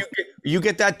 When you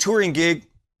get that touring gig,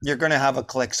 you're going to have a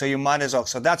click. So you might as well.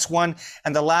 So that's one.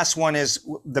 And the last one is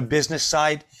the business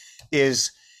side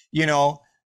is,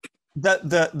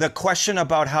 the question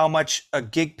about how much a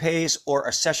gig pays or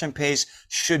a session pays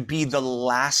should be the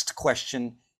last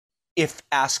question, if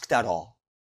asked at all,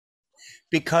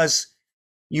 because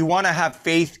you want to have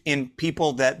faith in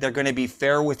people that they're going to be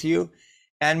fair with you.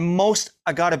 And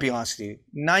I got to be honest with you,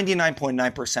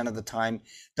 99.9% of the time,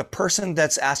 the person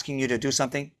that's asking you to do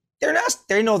something,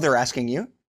 they know they're asking you.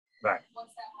 Right.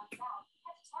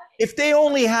 If they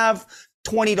only have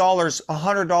 $20,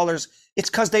 $100, it's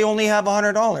because they only have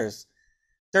 $100.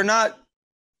 They're not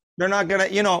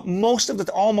gonna, most of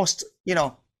the, almost,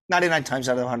 99 times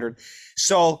out of 100.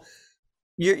 So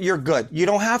you're good. You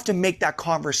don't have to make that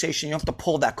conversation. You don't have to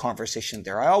pull that conversation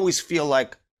there. I always feel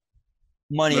like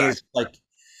money is like,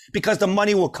 because the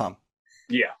money will come.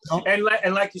 Yeah. And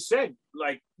like you said,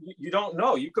 like you don't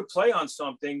know. You could play on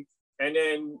something and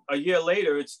then a year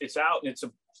later it's out and it's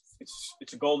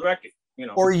a gold record,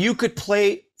 Or you could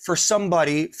play for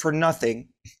somebody for nothing,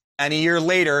 and a year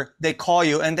later they call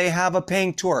you and they have a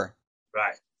paying tour.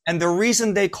 Right. And the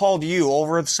reason they called you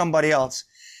over somebody else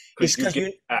is because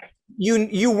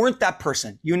you weren't that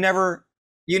person. You never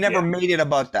made it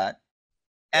about that.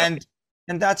 And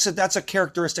that's a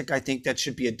characteristic I think that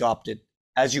should be adopted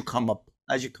as you come up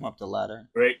the ladder.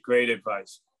 Great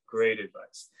advice.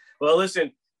 Well,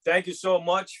 listen, thank you so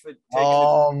much for taking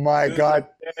Oh my God.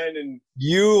 And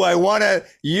You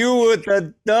with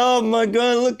the, oh my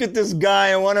God, look at this guy.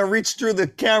 I want to reach through the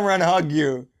camera and hug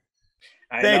you.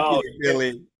 Thank you,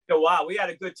 Billy. Wow, we had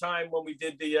a good time when we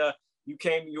did the,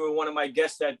 you were one of my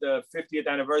guests at the 50th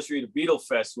anniversary of the Beatle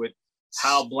Fest with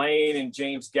Hal Blaine and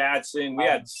James Gadsden. We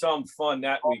had some fun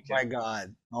that weekend.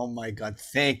 Oh my God.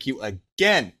 Thank you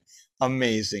again.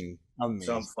 Amazing.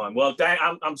 Some fun. Well,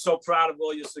 I'm so proud of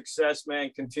all your success, man.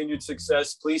 Continued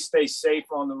success. Please stay safe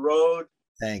on the road.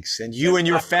 Thanks. And you and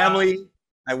your family,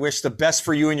 I wish the best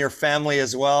for you and your family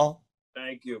as well.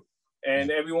 Thank you.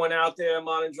 And everyone out there,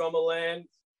 Modern Drummer Land,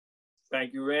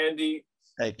 thank you, Randy.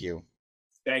 Thank you.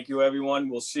 Thank you, everyone.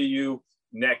 We'll see you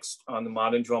next on the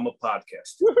Modern Drummer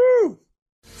Podcast. Woohoo!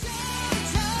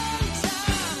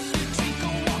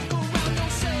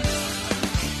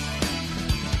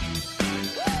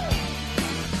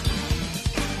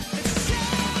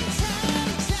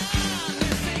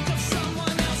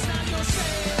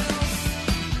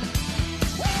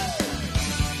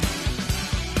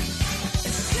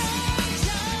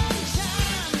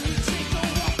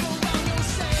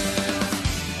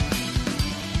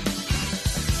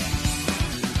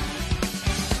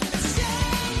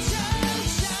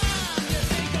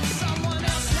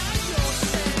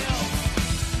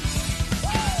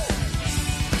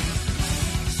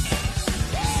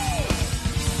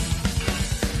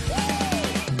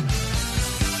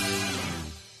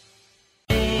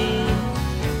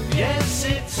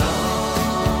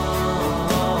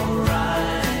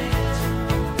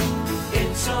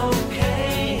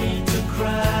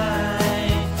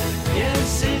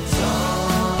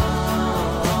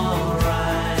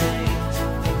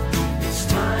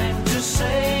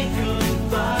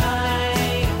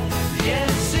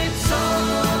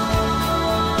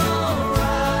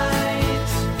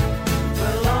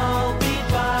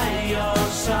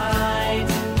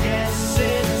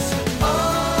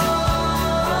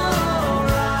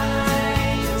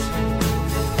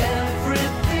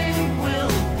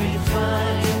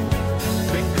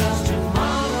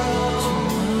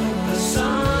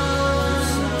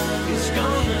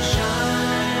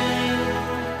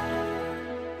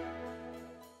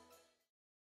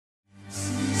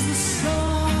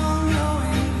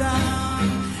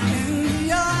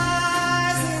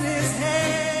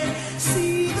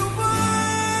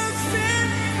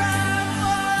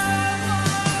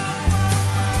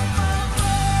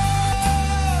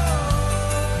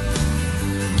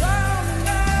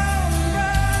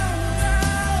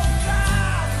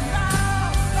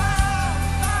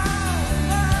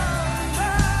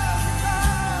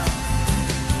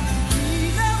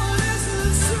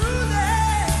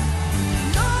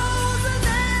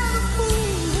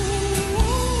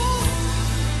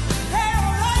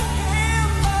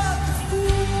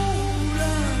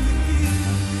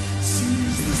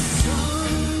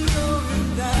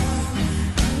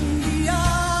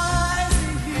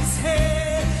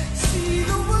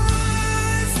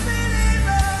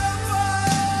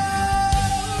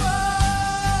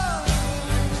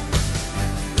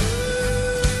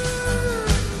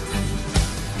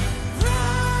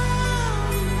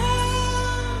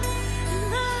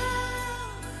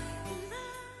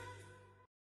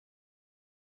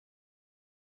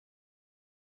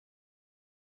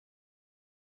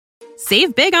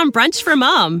 Save big on brunch for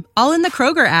mom, all in the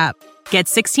Kroger app. Get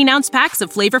 16-ounce packs of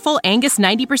flavorful Angus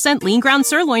 90% lean ground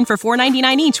sirloin for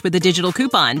 $4.99 each with a digital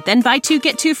coupon. Then buy 2,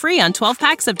 get 2 free on 12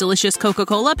 packs of delicious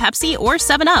Coca-Cola, Pepsi, or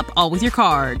 7-Up, all with your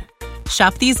card.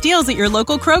 Shop these deals at your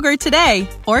local Kroger today,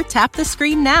 or tap the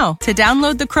screen now to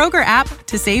download the Kroger app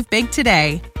to save big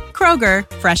today. Kroger,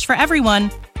 fresh for everyone.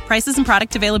 Prices and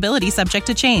product availability subject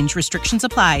to change. Restrictions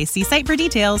apply. See site for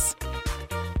details.